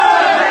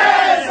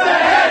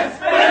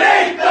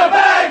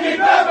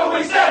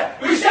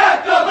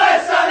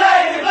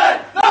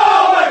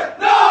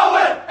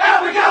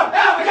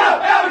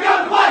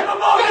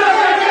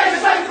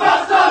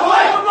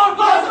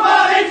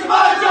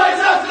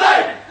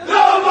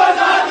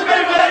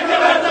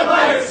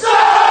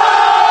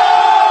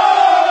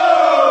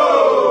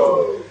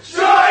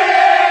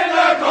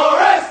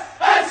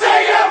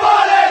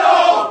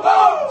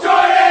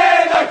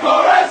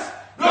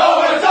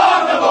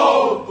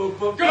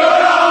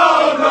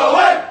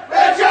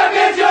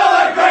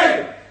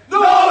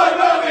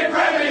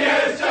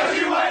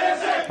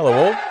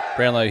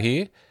Brownlow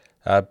here.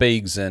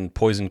 Beegs and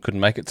Poison couldn't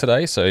make it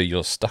today, so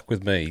you're stuck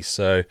with me.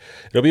 So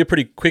it'll be a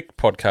pretty quick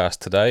podcast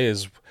today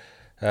as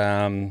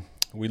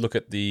we look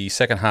at the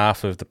second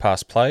half of the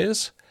past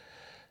players.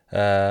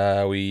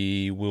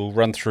 We will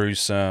run through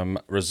some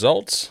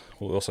results.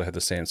 We'll also have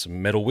to send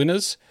some medal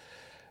winners.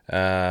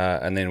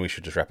 And then we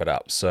should just wrap it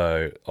up.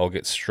 So I'll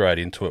get straight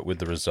into it with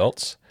the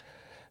results.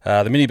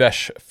 The mini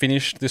bash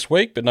finished this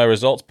week, but no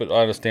results. But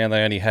I understand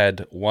they only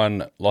had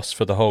one loss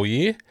for the whole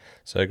year.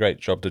 So great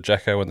job to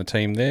Jacko and the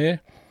team there.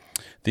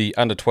 The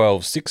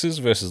under-12 Sixers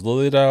versus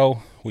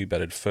Lilydale. We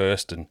batted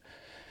first and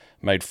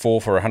made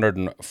 4 for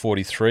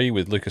 143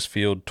 with Lucas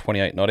Field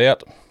 28 not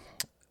out.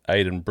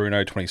 Aidan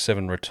Bruno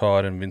 27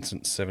 retired and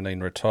Vincent 17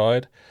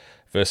 retired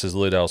versus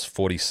Lilydale's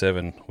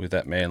 47 with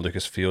that man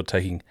Lucas Field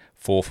taking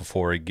 4 for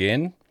 4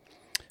 again.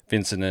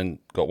 Vincent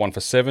got 1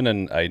 for 7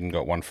 and Aidan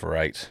got 1 for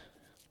 8.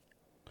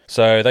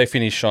 So they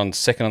finish on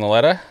second on the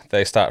ladder.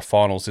 They start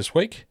finals this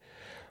week,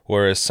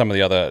 whereas some of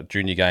the other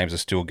junior games are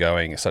still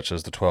going, such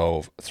as the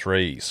 12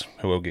 threes,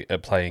 who are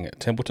playing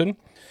at Templeton.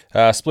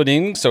 Split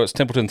innings, so it's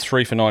Templeton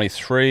 3 for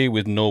 93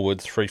 with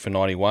Norwood 3 for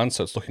 91,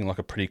 so it's looking like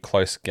a pretty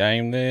close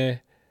game there.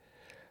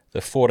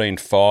 The 14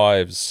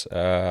 fives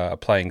are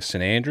playing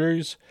St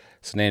Andrews.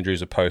 St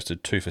Andrews are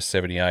posted 2 for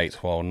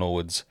 78, while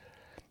Norwood's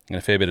in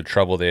a fair bit of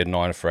trouble there,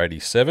 9 for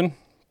 87.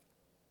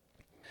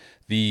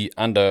 The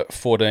under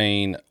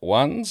 14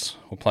 ones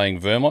were playing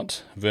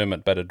Vermont.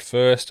 Vermont batted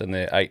first, and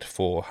they're 8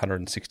 for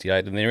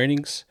 168 in their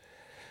innings,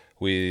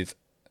 with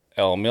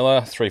Al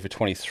Miller 3 for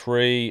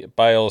 23,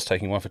 Bales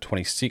taking 1 for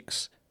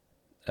 26,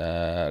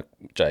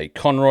 Jay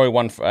Conroy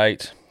 1 for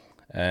 8,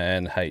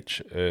 and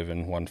H.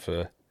 Irvin 1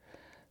 for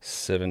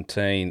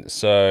 17.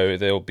 So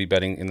they'll be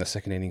batting in the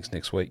second innings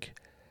next week.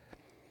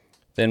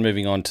 Then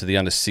moving on to the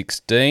under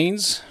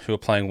 16s, who are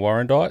playing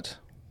Warrandyte.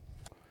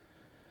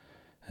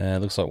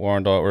 Looks like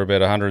Warrandyte were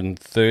about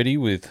 130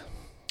 with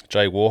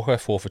Jay Walker,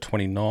 4 for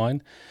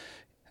 29.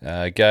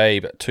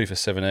 Gabe, 2 for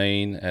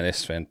 17. And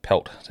S. Van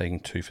Pelt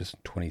taking 2 for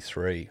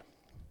 23.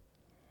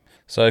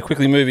 So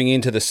quickly moving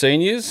into the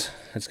seniors.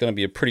 It's going to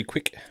be a pretty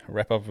quick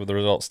wrap-up of the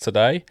results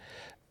today.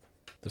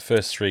 The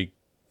first three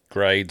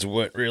grades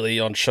weren't really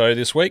on show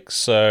this week,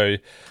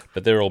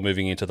 but they're all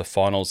moving into the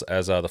finals,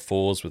 as are the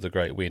fours with a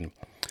great win.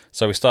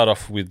 So we start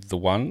off with the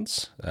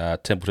ones.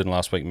 Templeton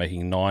last week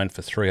making 9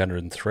 for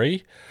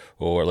 303,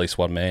 or at least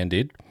one man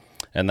did.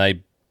 And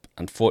they,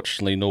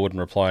 unfortunately, Norwood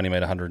and Reply only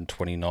made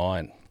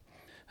 129.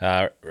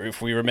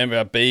 If we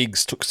remember,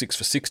 Beegs took 6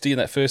 for 60 in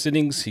that first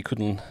innings. He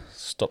couldn't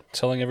stop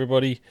telling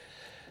everybody.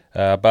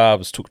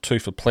 Barbs took 2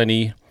 for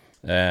plenty,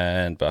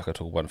 and Barker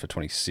took 1 for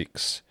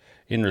 26.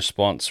 In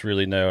response,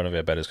 really no one of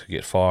our batters could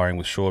get firing,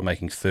 with Shaw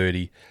making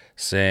 30,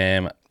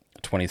 Sam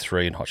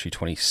 23, and Hotchie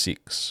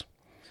 26.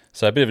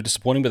 So a bit of a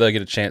disappointing, but they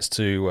get a chance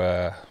to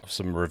have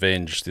some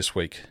revenge this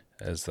week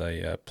as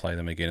they play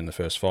them again in the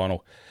first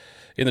final.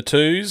 In the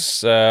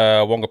twos,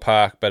 Wonga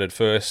Park batted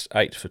first,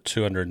 8 for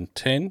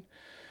 210,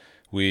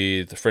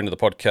 with a friend of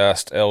the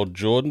podcast, Al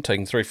Jordan,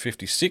 taking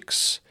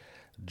 356,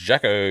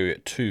 Jacko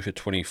 2 for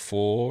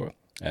 24,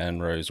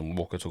 and Rose and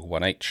Walker took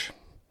 1 each.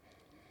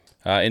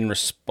 In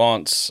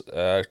response,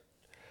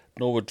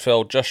 Norwood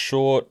fell just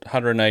short,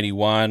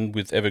 181,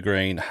 with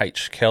Evergreen,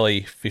 H.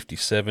 Kelly,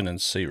 57,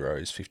 and C.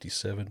 Rose,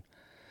 57.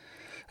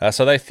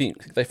 So they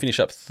finish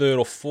up third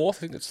or fourth. I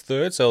think it's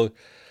third, so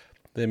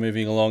they're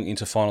moving along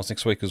into finals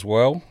next week as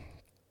well.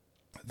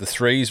 The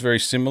threes, very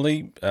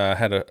similarly,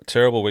 had a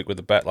terrible week with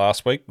the bat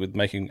last week, with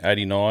making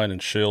 89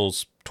 and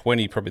Shirl's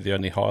 20 probably the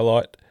only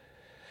highlight.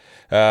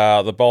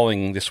 The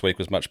bowling this week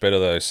was much better,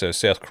 though, so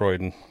South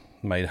Croydon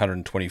made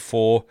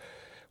 124,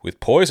 with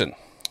Poison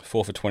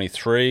 4 for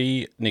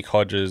 23, Nick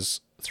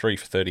Hodges 3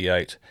 for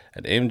 38,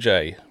 and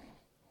MJ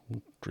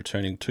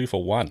returning 2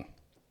 for 1.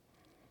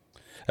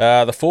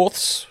 The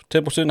fourths,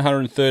 Templeton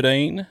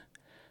 113,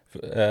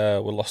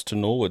 were lost to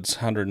Norwood's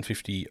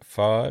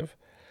 155.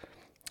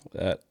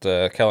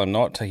 Callum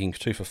Knight taking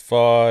 2 for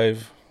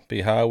 5,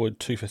 B. Harwood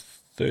 2 for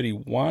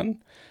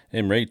 31,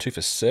 M. Reid 2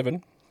 for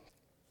 7,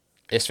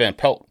 S. Van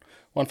Pelt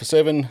 1 for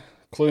 7,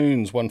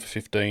 Clunes 1 for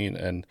 15,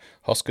 and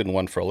Hoskin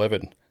 1 for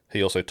 11.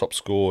 He also top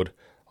scored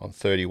on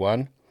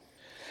 31.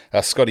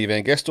 Scotty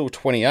Van Gestel,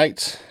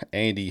 28.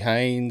 Andy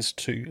Haynes,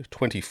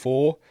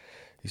 24.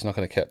 He's not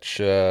going to catch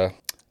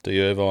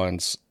D.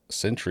 Irvine's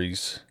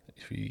centuries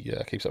if he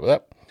keeps up with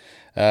that.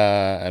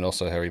 And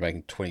also Harry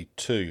making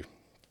 22.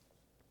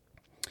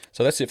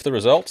 So that's it for the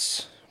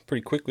results.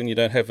 Pretty quick when you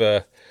don't have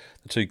the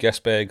two gas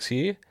bags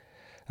here.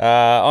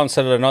 On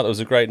Saturday night, there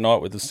was a great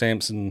night with the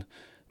Samson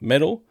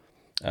medal.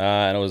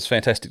 And it was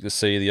fantastic to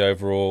see the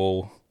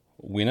overall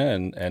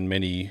winner, and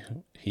many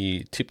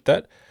here tipped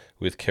that,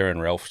 with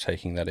Karen Ralph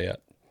taking that out.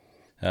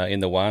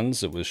 In the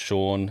ones, it was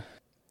Sean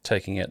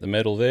taking out the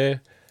medal there.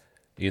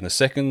 In the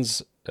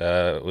seconds,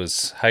 it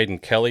was Hayden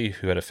Kelly,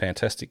 who had a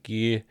fantastic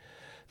year.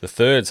 The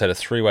thirds had a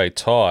three-way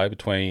tie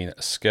between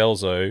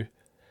Scalzo,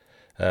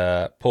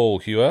 Paul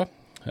Hewer,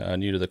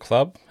 new to the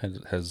club,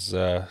 has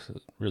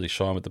really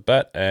shined with the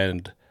bat,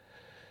 and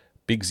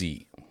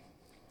Bigsy.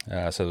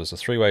 So there was a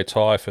three-way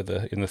tie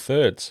in the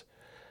thirds.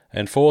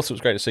 And fourth, it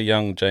was great to see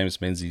young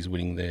James Menzies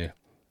winning there.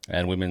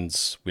 And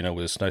women's winner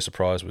was, no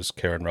surprise, was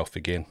Karen Ralph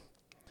again.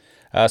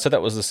 So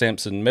that was the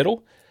Samson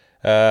medal.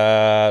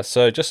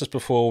 So just as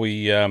before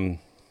we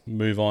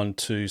move on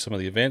to some of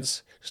the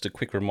events, just a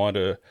quick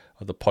reminder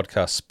of the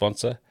podcast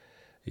sponsor.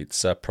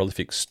 It's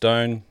Prolific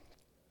Stone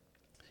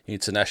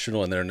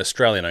International, and they're an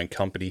Australian-owned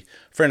company,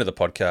 friend of the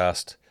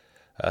podcast.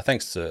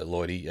 Thanks to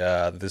Lloydie.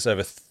 There's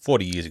over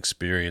 40 years'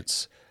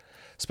 experience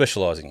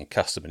specialising in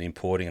custom and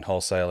importing and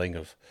wholesaling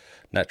of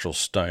natural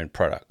stone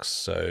products.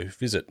 So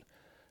visit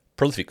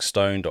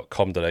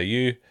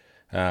prolificstone.com.au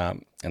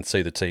and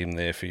see the team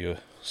there for your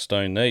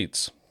stone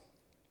needs.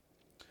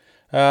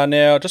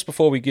 Now, just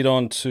before we get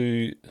on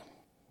to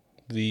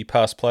the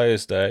Past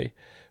Players Day,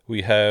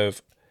 we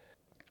have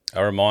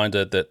a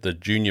reminder that the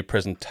junior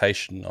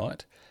presentation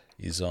night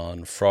is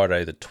on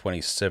Friday the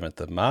 27th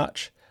of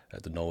March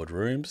at the Norwood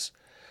Rooms.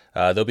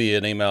 There'll be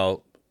an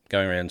email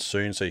going around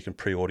soon so you can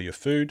pre-order your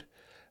food,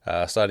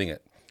 starting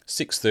at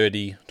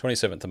 6:30,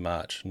 27th of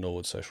March,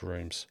 Norwood Social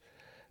Rooms.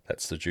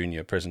 That's the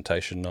junior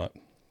presentation night.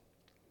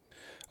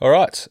 All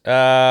right,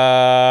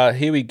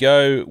 here we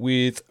go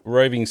with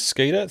Roving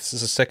Skeeter. This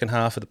is the second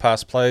half of the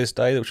Past Players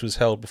Day, which was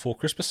held before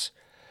Christmas.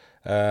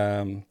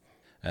 And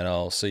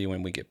I'll see you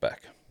when we get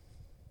back.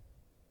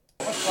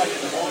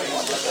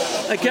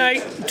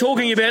 Okay,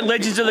 talking about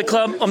legends of the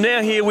club, I'm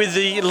now here with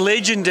the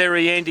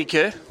legendary Andy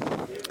Kerr.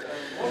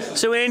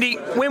 So Andy,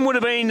 when would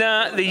have been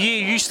the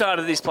year you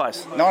started this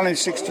place?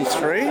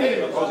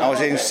 1963. I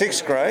was in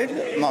 6th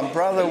grade. My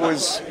brother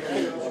was,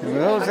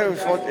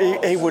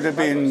 he would have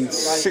been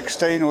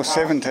 16 or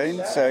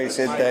 17. So he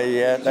said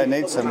they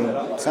need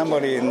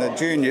somebody in the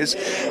juniors.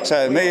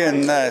 So me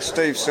and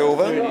Steve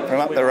Silver from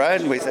up the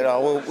road, we said,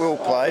 we'll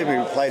play.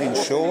 We played in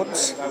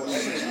shorts.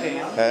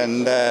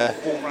 And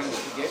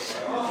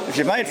if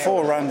you made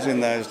 4 runs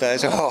in those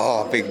days,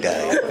 big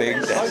day.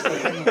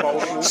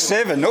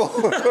 7.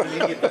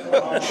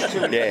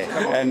 Yeah,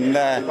 and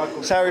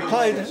so we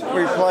played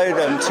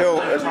until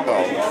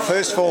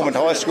first form at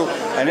high school,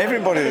 and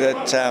everybody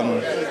that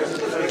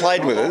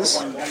played with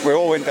us, we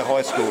all went to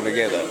high school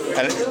together.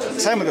 And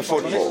same with the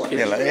football,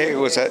 it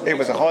was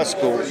a high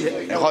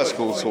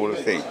school sort of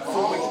thing.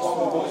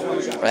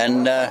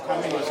 And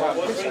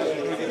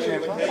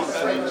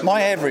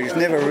my average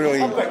never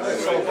really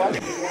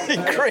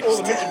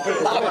increased.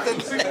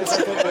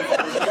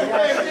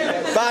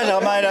 But I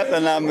made up the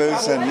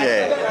numbers, and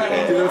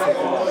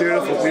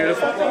Beautiful.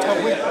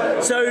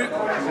 So,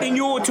 in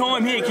your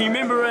time here, can you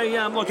remember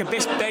a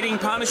best batting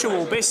partnership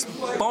or best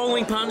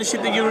bowling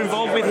partnership that you were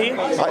involved with here?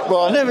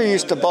 I never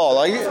used to bowl,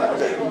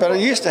 but I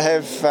used to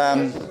have.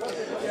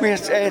 We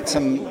had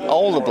some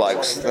older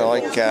blokes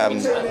like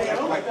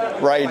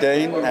Ray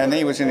Dean, and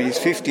he was in his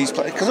 50s.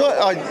 Because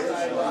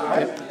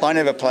I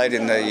never played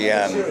in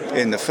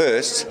the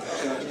first,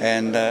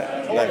 and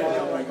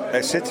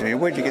they said to me,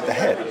 "Where'd you get the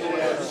hat?"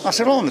 I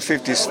said, I'm the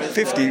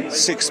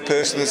 56th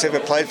person that's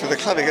ever played for the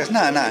club. He goes,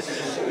 no,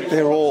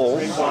 they're all,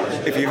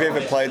 if you've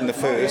ever played in the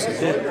first.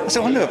 I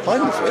said, I never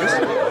played in the first.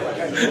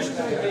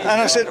 And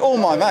I said, all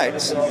my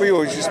mates, we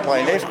always just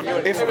play in F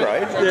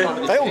grade.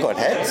 They all got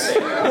hats.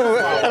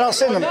 And I'll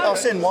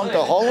send one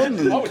to Holland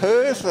and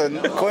Perth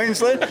and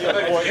Queensland.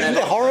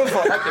 They're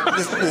horrified.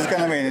 There's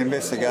going to be an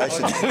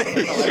investigation.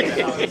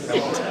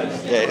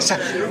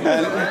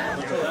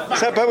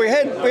 But we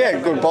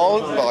had good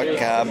bowlers like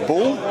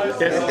Bull.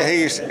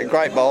 He's a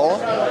great bowler,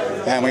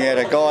 and we had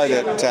a guy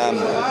that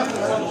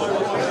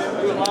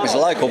is a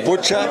local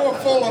butcher.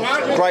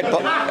 Great,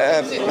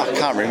 I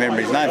can't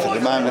remember his name for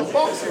the moment,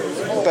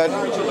 but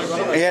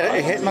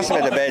he must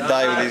have had a bad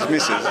day with his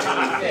missus.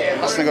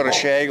 Must have got a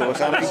shag or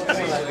something.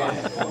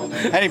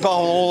 And he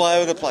bowled all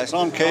over the place.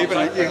 I'm keeping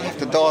it. You have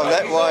to dive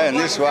that way and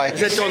this way. Is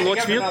that Don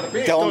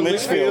Litchfield? Don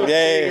Litchfield,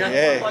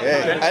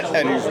 yeah.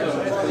 And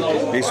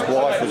his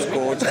wife was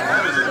gorgeous.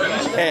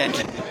 And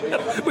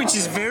which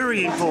is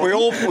very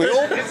important.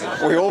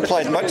 We all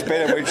played much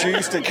better when she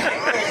used to come.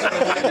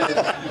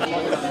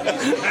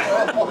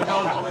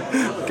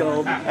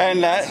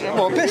 And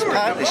best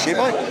partnership.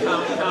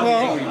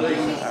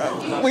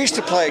 We used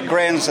to play at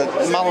grounds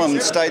at Mullen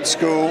State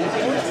School,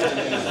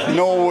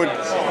 Norwood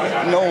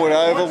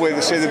Oval, where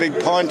you see the big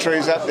pine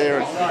trees up there,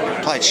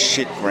 and played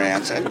shit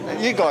grounds.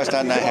 You guys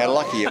don't know how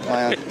lucky you're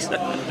playing.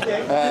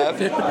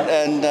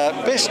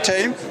 Best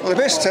team. Well, the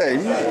best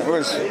team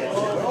was,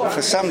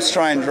 for some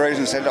strange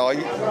reason, said,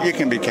 you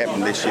can be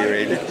captain this year,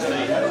 Ed.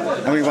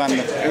 And we won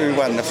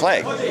the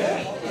flag.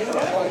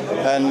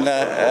 And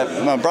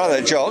my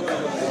brother Jock,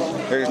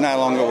 who's no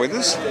longer with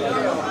us,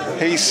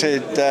 he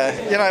said,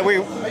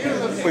 we've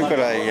got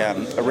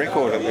a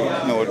record at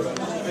the Norwood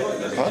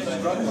Club.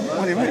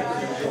 What do you mean?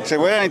 He said,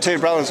 we're only 2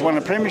 brothers who won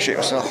a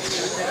premiership. So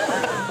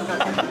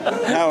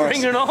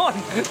bring it on.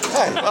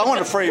 Hey, I want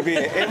a free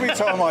beer every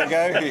time I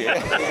go here.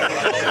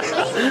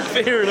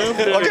 Fair enough.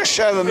 I'll just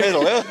show the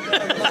medal.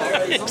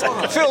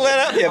 Fill that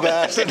up, you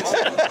bastard.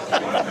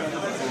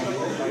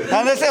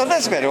 And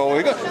that's about all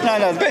we got.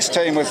 No, the best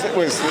team was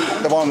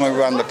the one where we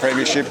won the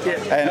premiership,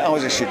 and I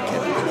was a shit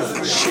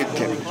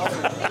kid.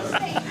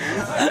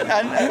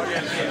 And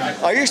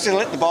I used to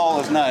let the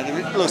bowlers know,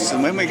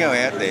 listen, when we go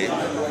out there,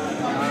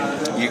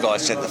 you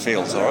guys set the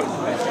fields, all right?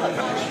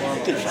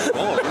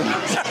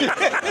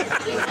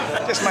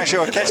 Just make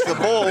sure I catch the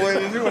ball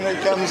when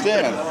it comes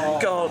down.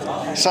 God.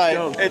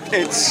 So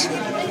it's.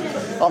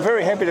 I'm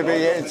very happy to be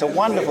here. It's a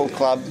wonderful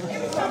club,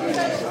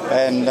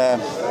 and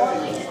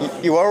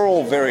you are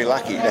all very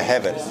lucky to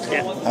have it.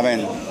 Yeah. I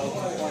mean,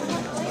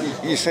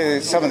 you see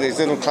some of these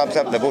little clubs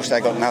up in the bush, they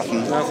got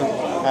nothing.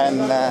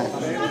 And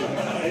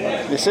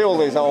you see all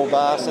these old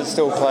bastards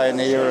still playing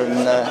here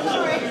and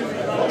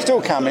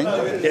still coming.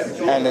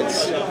 Yep. And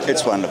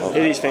it's wonderful.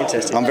 It is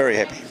fantastic. I'm very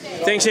happy.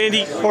 Thanks,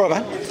 Andy. All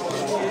right,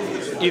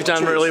 mate. You've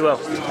done really well.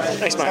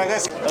 Thanks,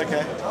 mate.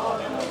 Okay.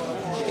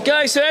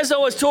 Okay, so as I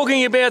was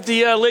talking about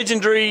the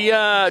legendary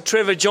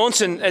Trevor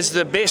Johnson as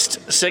the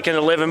best second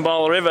 11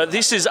 bowler ever,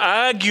 this is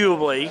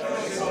arguably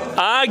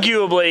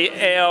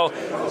our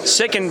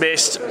second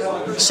best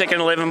second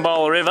 11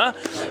 bowler ever.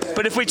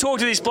 But if we talk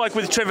to this bloke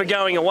with Trevor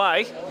going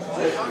away,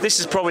 this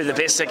is probably the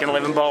best second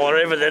 11 bowler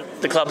ever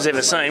that the club's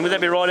ever seen. Would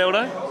that be right,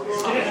 Aldo?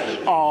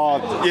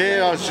 Oh,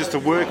 yeah, I was just a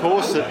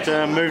workhorse that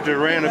moved it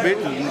around a bit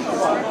and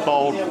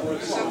bowled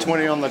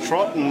 20 on the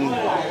trot and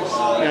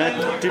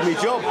did my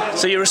job.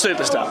 So you're a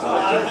superstar?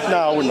 No,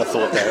 I wouldn't have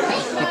thought that.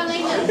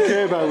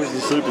 Kerbo was the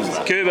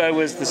superstar. Kerbo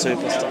was the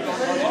superstar.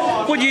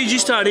 What year did you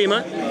start here,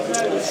 mate?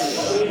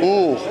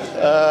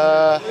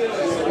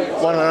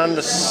 Won an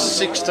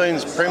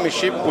under-16s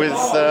premiership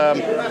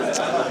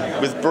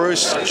with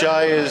Bruce,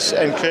 Jay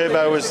and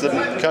Kerbo as the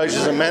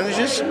coaches and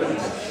managers.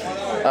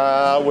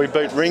 We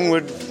beat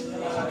Ringwood,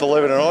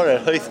 believe it or not,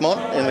 at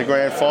Heathmont in the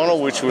grand final,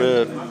 which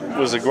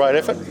was a great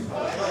effort.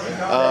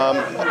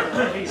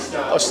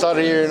 I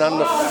started here in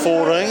under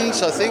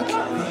 14s, I think.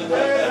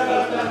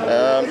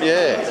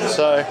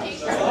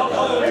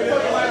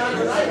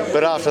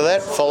 But after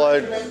that,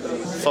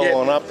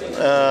 following up. Would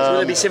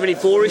that be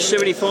 74-ish,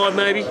 75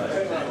 maybe?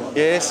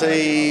 Yeah,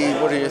 see,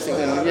 what are you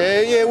thinking?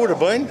 Yeah, it would have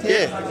been.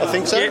 Yeah, I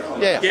think so.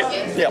 Yeah.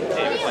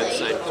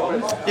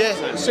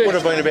 Would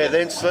have been about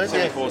then, Steve.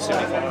 74,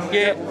 75.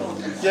 Yeah.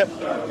 Yep.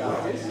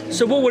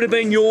 So what would have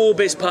been your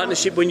best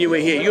partnership when you were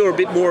here? You're a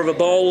bit more of a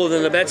bowler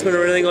than a batsman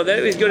or anything like that.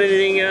 Have you got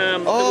anything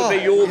that would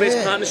be your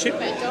best partnership?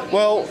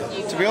 Well,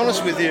 to be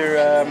honest with you,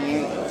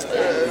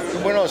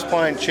 when I was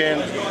playing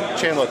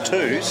Chandler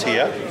 2s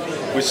here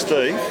with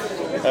Steve,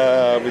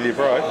 with your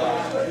bro,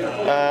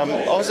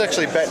 I was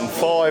actually batting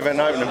 5 and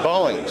opening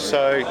bowling.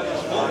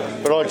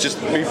 But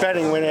my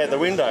batting went out the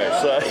window.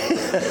 So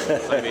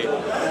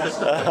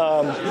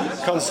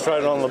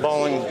concentrated on the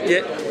bowling,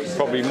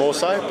 probably more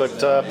so. But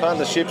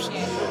partnerships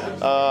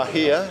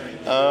here.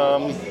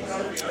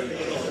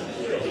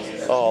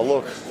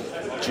 Look,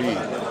 gee,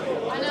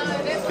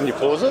 can you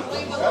pause it?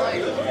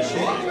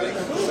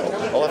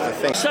 I'll have to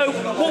think. So,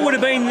 what would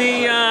have been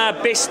the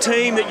best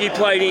team that you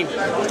played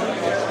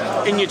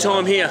in your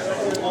time here?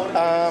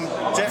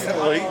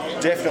 Definitely.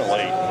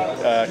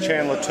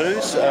 Chandler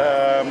 2s.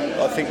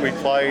 I think we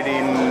played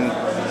in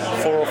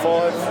 4 or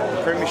 5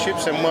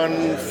 premierships and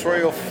won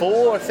 3 or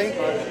 4, I think.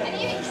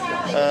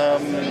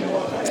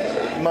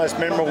 The most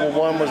memorable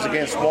one was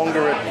against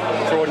Wonga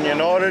at Croydon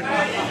United,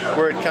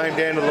 where it came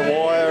down to the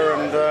wire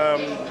and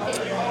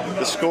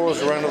the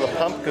scorers were under the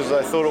pump because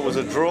they thought it was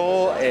a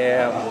draw. We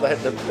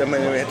had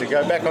to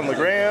go back on the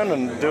ground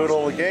and do it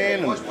all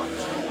again.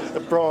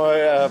 And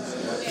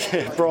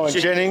Brian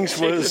Jennings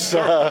was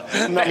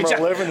number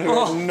 11, who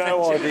had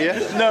no idea.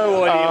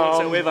 No idea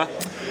whatsoever.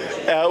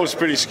 It was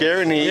pretty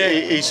scary, and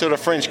he sort of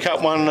French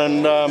cut one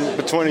and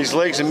between his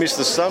legs and missed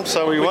the stump,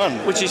 so he won.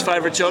 Which his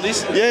favourite shot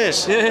is?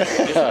 Yes. Yeah.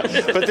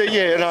 But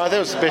that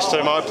was the best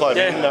team I played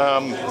in.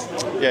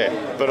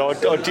 But I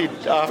did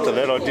after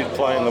that. I did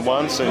play in the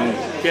ones and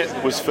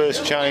was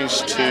first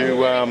changed to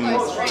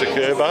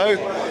Kerbo,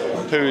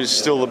 who is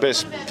still the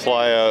best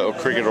player or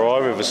cricketer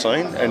I've ever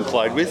seen and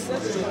played with.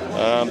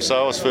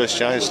 So I was first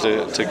changed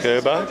to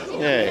Kerbo.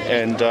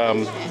 And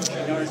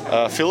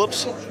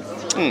Phillips.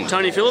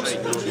 Tony Phillips?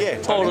 Yeah.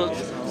 Hold it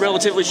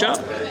relatively sharp?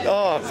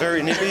 Oh,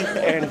 very nippy.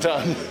 And,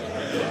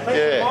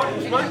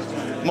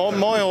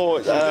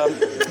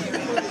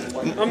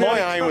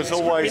 my aim was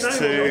always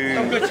to...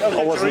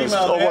 I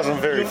wasn't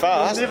very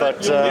fast,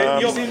 but to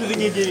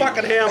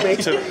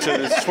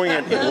swing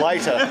it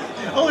later.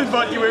 I'll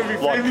invite you every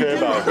like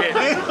Kerbo.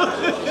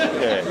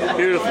 Yeah.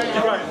 Beautiful.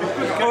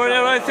 All right,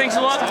 Aldo, thanks a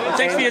lot.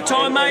 Thanks for your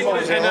time, mate.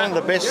 And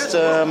the best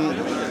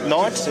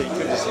night.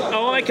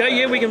 Oh, okay,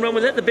 yeah, we can run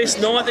with that. The best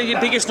night, the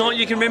biggest night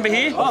you can remember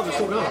here?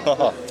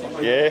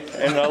 Yeah,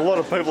 and a lot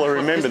of people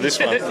remember this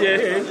one.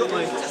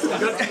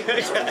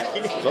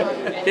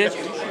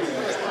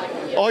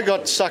 I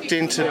got sucked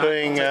into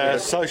being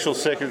social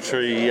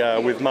secretary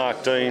with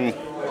Mark Dean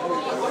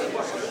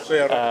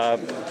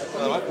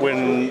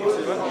when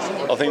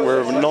I think we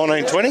were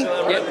 1920.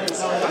 Yep.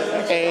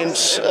 And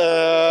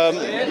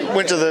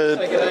went to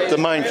the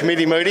main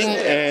committee meeting,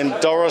 and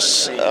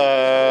Doris,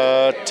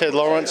 Ted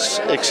Lawrence,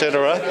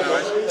 etc.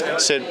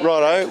 said,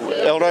 righto,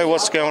 Aldo,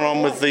 what's going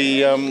on with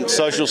the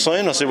social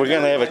scene? I said, we're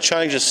going to have a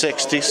change of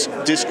sex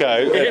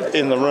disco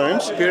in the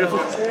rooms. Beautiful.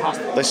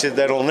 They said,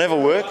 that'll never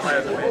work.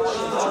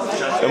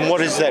 And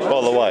what is that,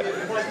 by the way?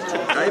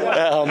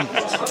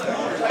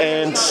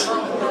 And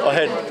I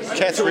had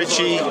Kath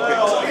Ritchie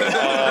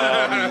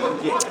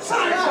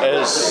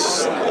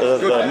as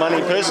the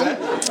money person.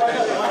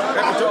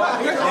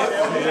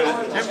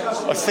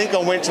 I think I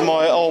went to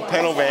my old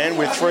panel van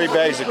with 3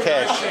 bags of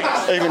cash.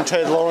 Even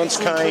Ted Lawrence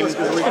came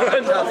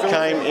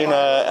in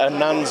a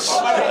nun's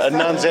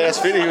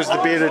outfit. He was the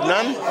bearded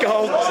nun.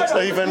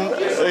 Even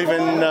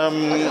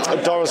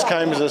Doris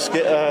came as a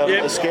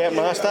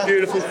scoutmaster.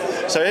 Beautiful.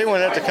 So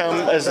everyone had to come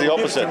as the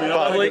opposite.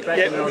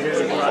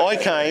 But I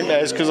came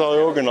as, because I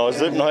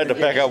organised it and I had to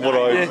back up what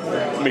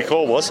my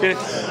call was,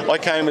 I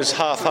came as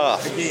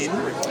half-half.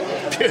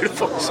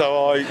 Beautiful.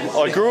 So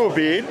I grew a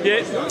beard,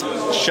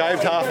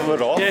 shaved half of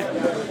it off,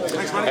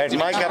 had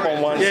makeup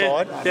on one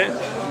side,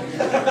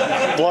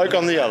 bloke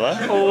on the other.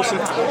 Awesome.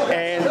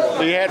 And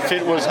the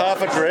outfit was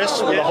half a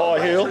dress with a high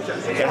heel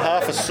and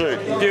half a suit.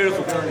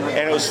 Beautiful.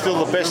 And it was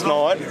still the best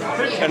night.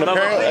 And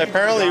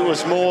apparently it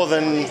was more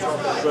than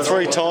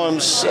 3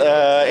 times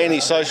any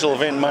social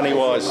event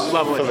money-wise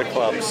for the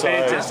club. So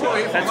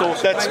fantastic. That's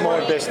awesome. That's my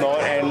best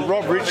night. And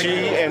Rob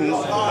Ritchie and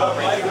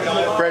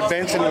Brad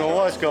Benson and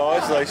all those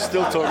guys, they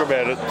still talk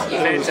about it.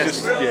 It was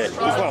just, it was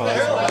one of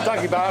those.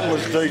 Ducky Barton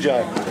was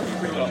DJ.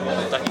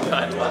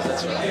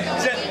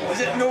 Is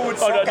it Norwood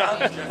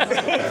Soccer?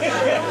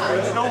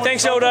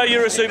 Thanks, Aldo.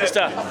 You're a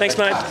superstar. Thanks,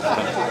 mate.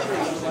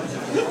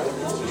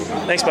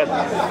 Thanks, bud.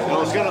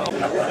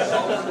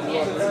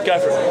 Go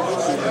for it.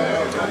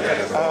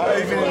 I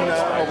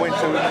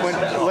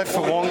left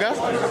for Wonga.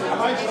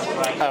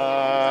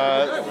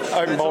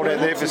 Open bowled out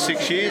there for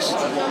 6 years.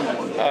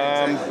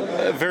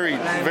 Very,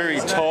 very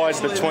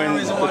tied between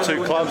the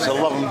 2 clubs. I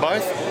love them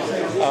both.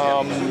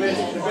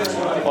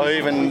 I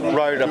even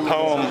wrote a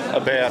poem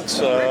about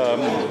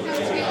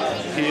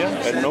here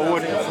at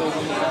Norwood,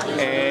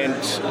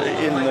 and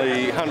in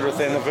the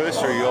 100th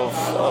anniversary of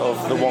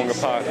the Wonga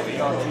Park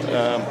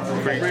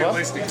Cricket Club,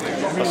 I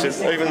said,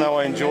 even though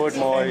I enjoyed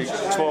my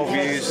 12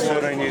 years,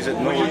 13 years at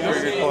Norwood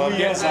Cricket Club,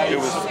 it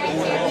was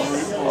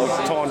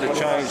time to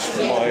change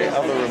my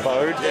other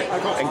abode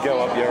and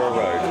go up Yarra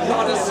Road.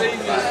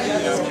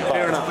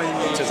 Fair enough.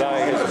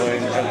 Today has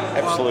been an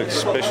absolute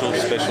special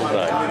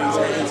day.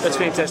 That's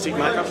fantastic,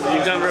 mate.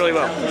 You've done really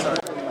well.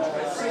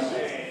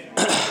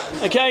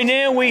 Okay,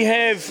 now we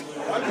have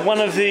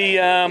one of the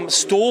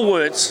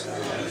stalwarts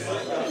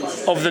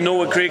of the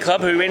Norwood Cricket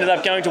Club, who ended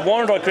up going to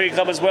Warrandyte Cricket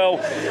Club as well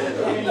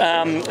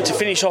to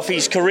finish off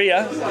his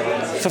career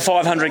for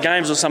 500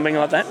 games or something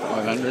like that.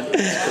 500.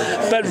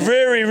 But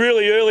very,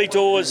 really early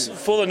doors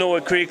for the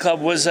Norwood Cricket Club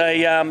was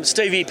a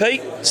Stevie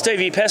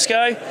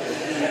Pascoe.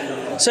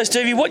 So,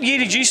 Stevie, what year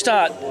did you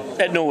start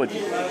at Norwood?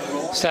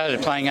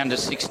 Started playing under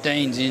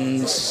 16s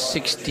in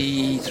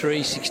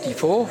 63,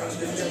 64.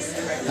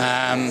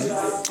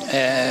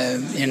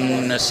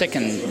 In the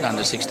second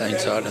under 16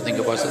 side, I think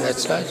it was at that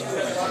stage.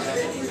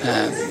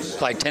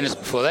 Played tennis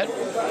before that.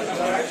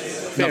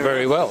 Not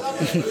very well.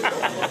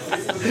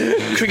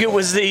 Cricket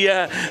was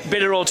the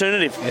better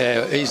alternative.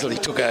 Yeah, easily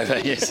took over,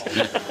 yes.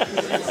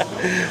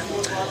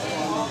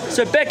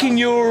 So back in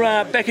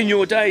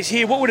your days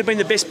here, what would have been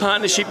the best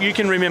partnership you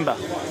can remember?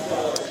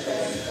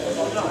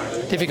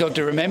 Difficult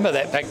to remember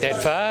that back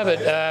that far,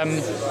 but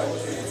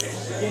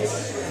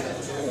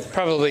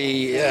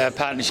probably a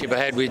partnership I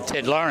had with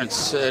Ted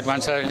Lawrence at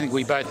one stage. I think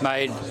we both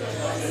made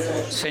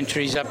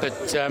centuries up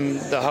at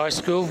the high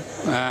school.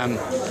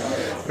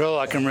 But all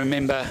I can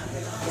remember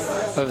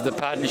of the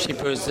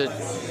partnership was that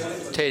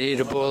Ted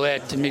hit a ball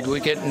out to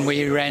mid-wicket and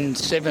we ran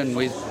 7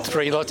 with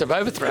 3 lots of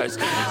overthrows.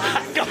 But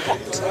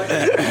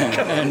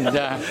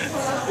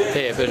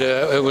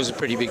it was a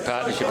pretty big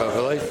partnership, I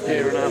believe.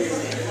 Fair enough.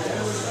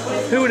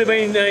 Who would have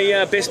been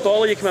the best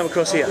bowler you come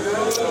across here?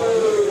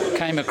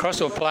 Came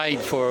across or played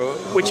for?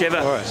 Whichever.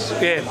 For us.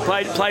 Yeah,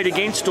 played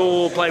against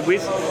or played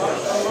with?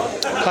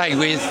 Played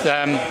with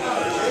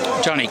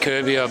Johnny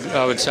Kirby,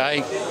 I would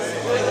say.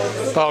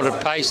 Bowled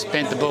at pace,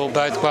 bent the ball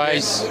both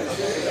ways.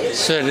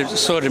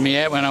 Sorted me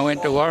out when I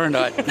went to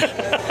Warrandyte.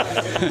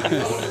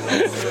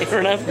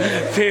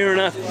 Fair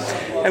enough.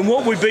 And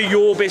what would be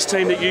your best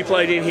team that you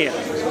played in here?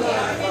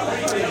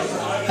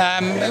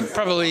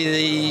 Probably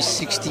the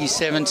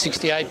 67,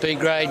 68 B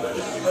grade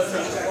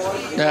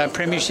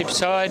premiership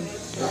side,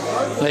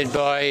 led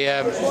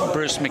by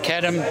Bruce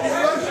McAdam.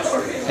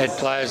 Had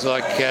players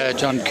like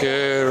John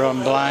Kerr,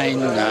 Ron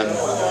Blaine,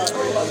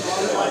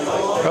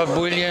 Rob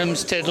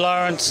Williams, Ted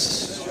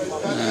Lawrence,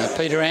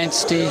 Peter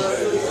Anstey,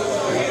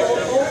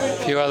 a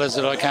few others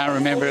that I can't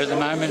remember at the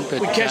moment.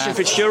 But would Cash and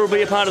Fitzgerald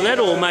be a part of that,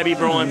 or maybe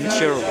Brian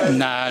Fitzgerald?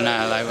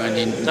 No, they weren't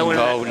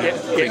involved in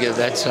cricket at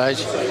that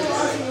stage.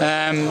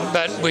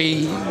 But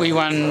we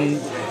won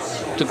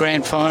the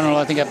grand final,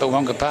 I think, up at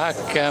Wonga Park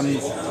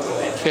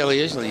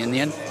fairly easily in the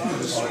end.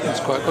 It was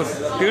quite good.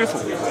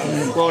 Beautiful.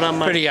 Well done,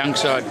 mate. Pretty young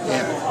side,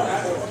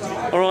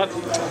 yeah. All right.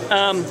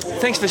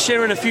 Thanks for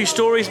sharing a few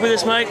stories with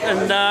us, mate,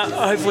 and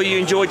hopefully you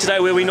enjoyed today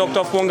where we knocked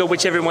off Wonga,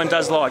 which everyone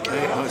does like.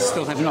 I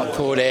still have not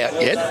poured out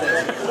yet.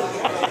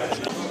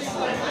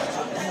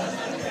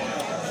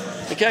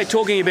 Okay,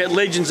 talking about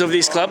legends of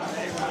this club,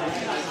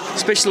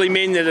 especially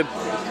men that are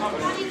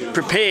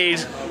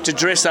prepared to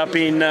dress up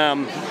in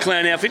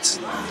clown outfits.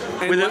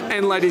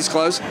 And ladies'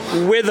 clothes.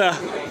 Whether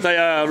they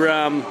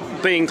are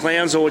being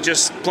clowns or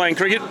just playing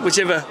cricket,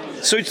 whichever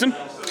suits them.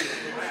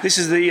 This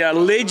is the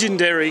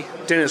legendary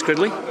Dennis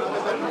Cridley.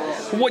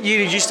 What year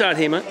did you start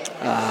here, mate?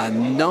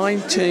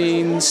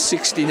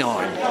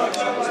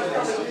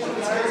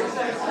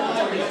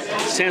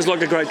 1969. Sounds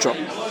like a great drop.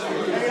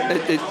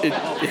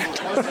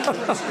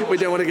 We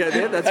don't want to go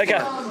there. That's okay.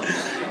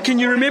 Fine. Can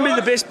you remember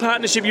the best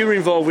partnership you were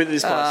involved with at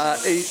this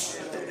place?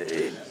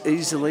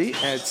 Easily,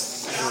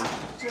 it's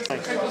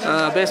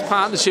best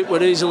partnership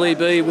would easily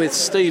be with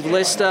Steve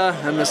Lester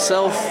and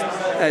myself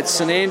at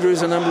St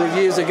Andrews a number of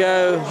years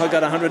ago. I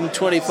got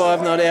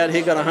 125 not out,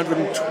 he got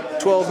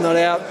 112 not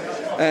out,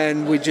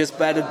 and we just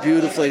batted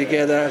beautifully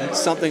together.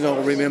 Something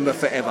I'll remember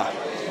forever.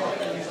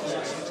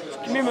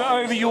 Remember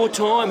over your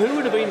time, who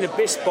would have been the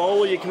best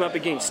bowler you come up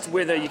against?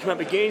 Whether you come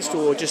up against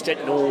or just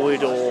at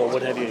Norwood or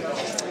what have you?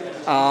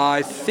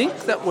 I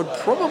think that would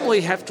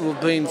probably have to have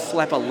been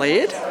Flapper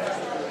Laird.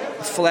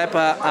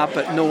 Flapper up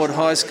at Norwood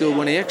High School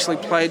when he actually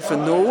played for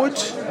Norwood.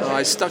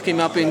 I stuck him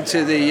up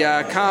into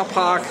the car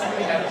park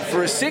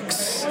for a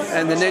 6,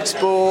 and the next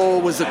ball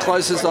was the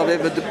closest I've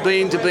ever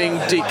been to being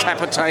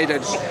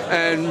decapitated,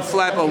 and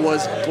Flapper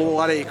was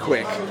bloody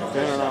quick.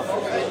 Fair enough.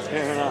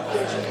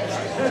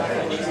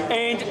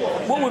 And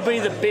what would be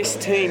the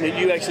best team that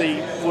you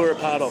actually were a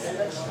part of?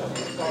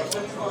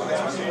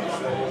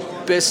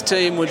 Best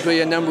team would be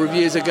a number of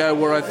years ago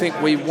where I think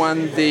we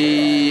won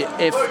the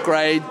F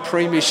grade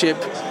premiership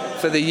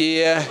for the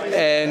year,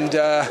 and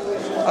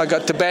I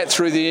got to bat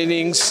through the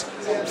innings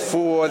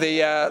for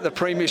the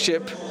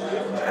premiership,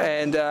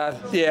 and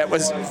it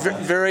was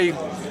very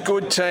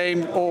good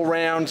team all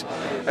round,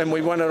 and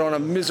we won it on a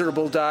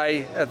miserable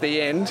day at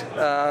the end,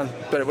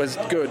 but it was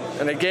good.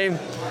 And again,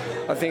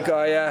 I think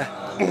I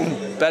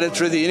batted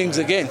through the innings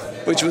again,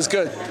 which was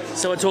good.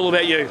 So it's all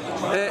about you?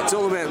 Yeah, it's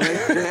all about me.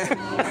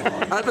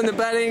 Yeah. Open the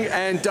batting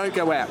and don't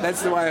go out.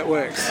 That's the way it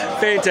works.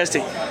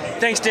 Fantastic.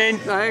 Thanks, Dan.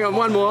 No, hang on,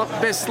 one more.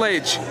 Best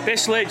sledge.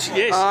 Best sledge,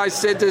 yes. I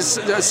said this.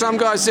 Some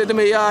guy said to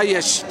me, "Oh, you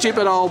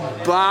stupid old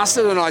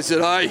bastard," and I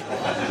said, "Hey,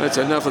 that's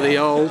enough of the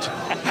old."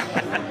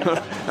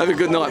 Have a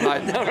good night,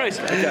 mate. No worries.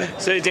 Okay.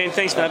 So, Dan,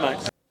 thanks for that,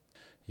 mate.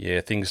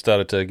 Yeah, things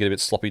started to get a bit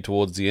sloppy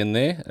towards the end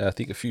there. I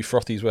think a few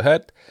frothies were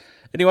had.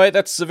 Anyway,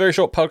 that's a very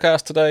short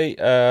podcast today.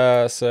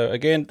 So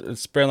again,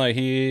 it's Brownlow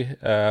here.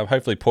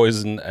 Hopefully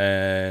Poison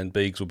and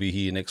Beegs will be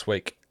here next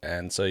week,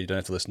 and so you don't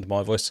have to listen to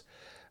my voice.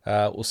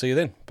 We'll see you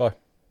then. Bye.